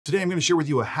Today I'm going to share with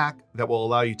you a hack that will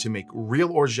allow you to make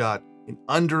real orgeat in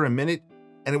under a minute,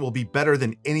 and it will be better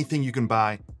than anything you can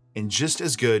buy and just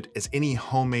as good as any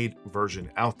homemade version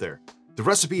out there. The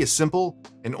recipe is simple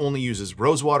and only uses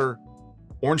rose water,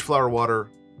 orange flower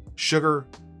water, sugar,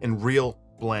 and real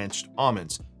blanched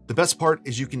almonds. The best part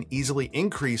is you can easily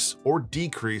increase or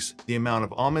decrease the amount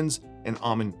of almonds and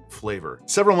almond flavor.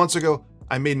 Several months ago,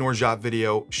 I made an orgeat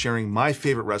video sharing my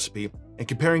favorite recipe and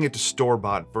comparing it to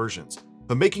store-bought versions.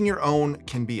 But making your own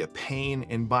can be a pain,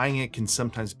 and buying it can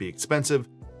sometimes be expensive,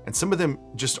 and some of them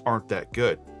just aren't that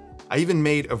good. I even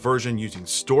made a version using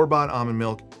store-bought almond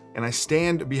milk, and I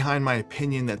stand behind my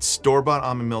opinion that store-bought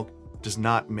almond milk does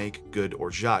not make good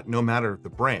orgeat, no matter the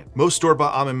brand. Most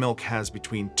store-bought almond milk has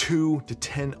between 2 to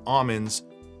 10 almonds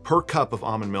per cup of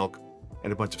almond milk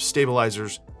and a bunch of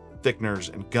stabilizers,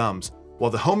 thickeners, and gums,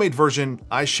 while the homemade version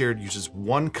I shared uses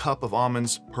 1 cup of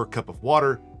almonds per cup of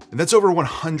water, and that's over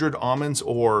 100 almonds,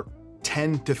 or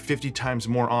 10 to 50 times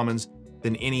more almonds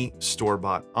than any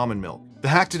store-bought almond milk. The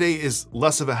hack today is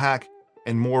less of a hack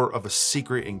and more of a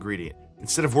secret ingredient.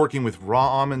 Instead of working with raw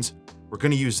almonds, we're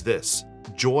gonna use this,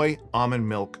 Joy Almond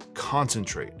Milk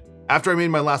Concentrate. After I made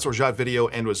my last orgeat video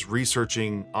and was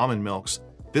researching almond milks,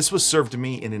 this was served to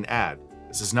me in an ad.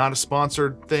 This is not a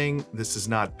sponsored thing, this is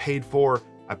not paid for,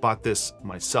 I bought this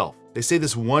myself. They say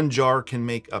this 1 jar can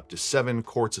make up to 7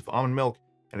 quarts of almond milk,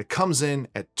 and it comes in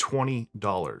at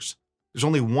 $20. There's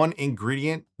only one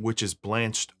ingredient, which is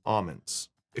blanched almonds.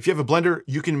 If you have a blender,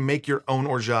 you can make your own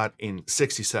orgeat in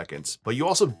 60 seconds, but you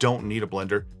also don't need a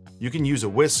blender. You can use a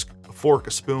whisk, a fork,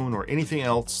 a spoon, or anything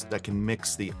else that can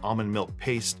mix the almond milk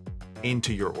paste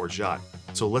into your orgeat.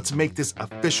 So let's make this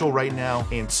official right now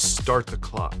and start the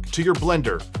clock. To your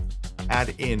blender,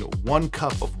 add in 1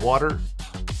 cup of water,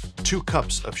 2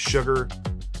 cups of sugar,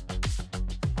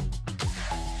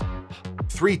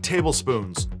 3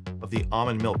 tablespoons of the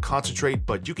almond milk concentrate,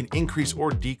 but you can increase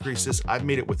or decrease this. I've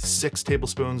made it with 6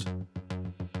 tablespoons.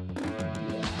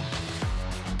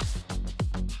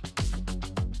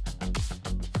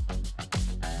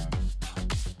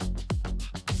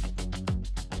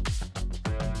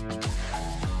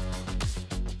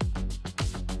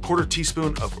 Quarter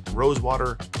teaspoon of rose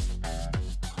water,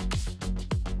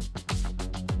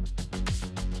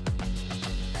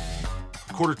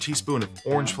 quarter teaspoon of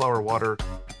orange flower water,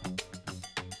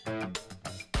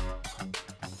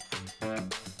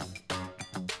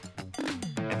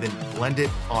 and then blend it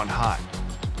on high.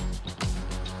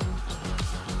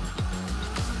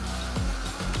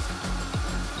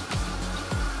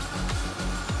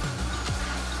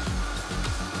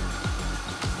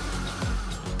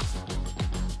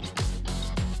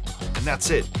 And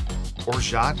that's it,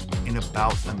 orgeat in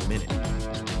about a minute.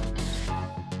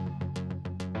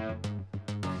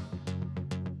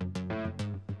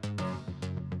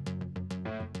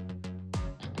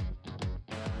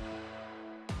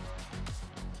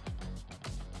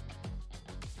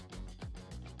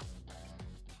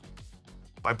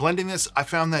 By blending this, I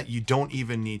found that you don't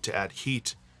even need to add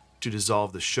heat to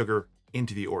dissolve the sugar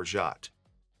into the orgeat.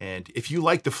 And if you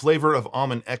like the flavor of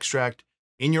almond extract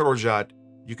in your orgeat,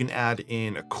 you can add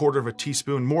in 1/4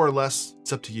 teaspoon, more or less,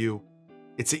 it's up to you.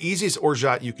 It's the easiest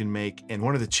orgeat you can make and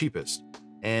one of the cheapest,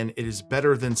 and it is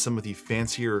better than some of the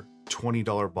fancier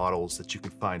 $20 bottles that you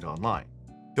can find online.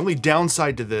 The only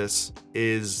downside to this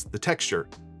is the texture.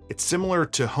 It's similar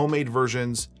to homemade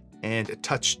versions and a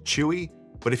touch chewy,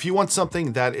 but if you want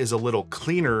something that is a little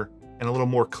cleaner and a little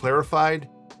more clarified,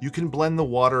 you can blend the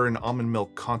water and almond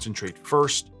milk concentrate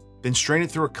first, then strain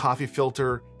it through a coffee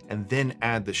filter, and then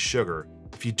add the sugar.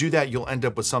 If you do that, you'll end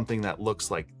up with something that looks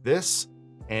like this,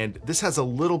 and this has a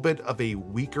little bit of a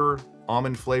weaker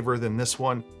almond flavor than this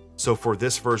one. So for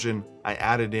this version, I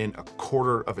added in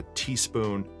 1/4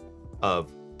 teaspoon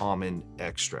of almond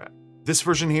extract. This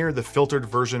version here, the filtered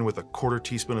version with 1/4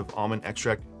 teaspoon of almond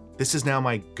extract, this is now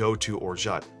my go-to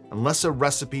orgeat. Unless a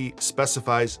recipe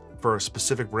specifies for a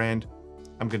specific brand,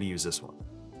 I'm gonna use this one.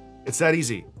 It's that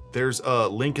easy. There's a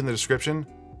link in the description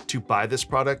to buy this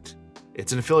product.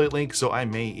 It's an affiliate link, so I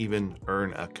may even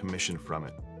earn a commission from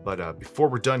it. But before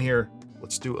we're done here,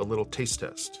 let's do a little taste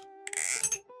test.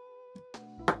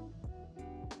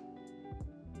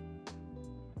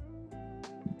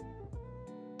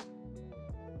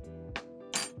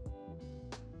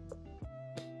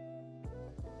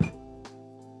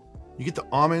 You get the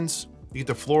almonds, you get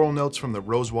the floral notes from the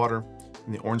rose water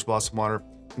and the orange blossom water,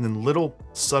 and then little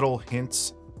subtle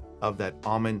hints of that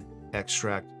almond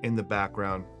extract in the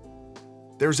background.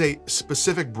 There's a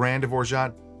specific brand of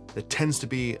orgeat that tends to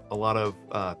be a lot of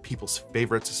people's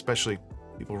favorites, especially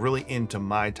people really into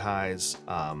Mai Tais.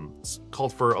 It's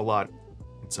called for a lot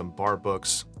some bar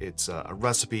books. It's a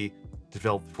recipe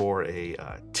developed for a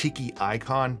tiki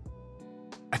icon.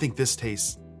 I think this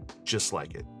tastes just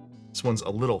like it. This one's a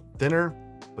little thinner,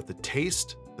 but the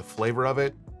taste, the flavor of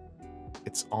it,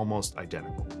 it's almost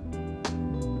identical.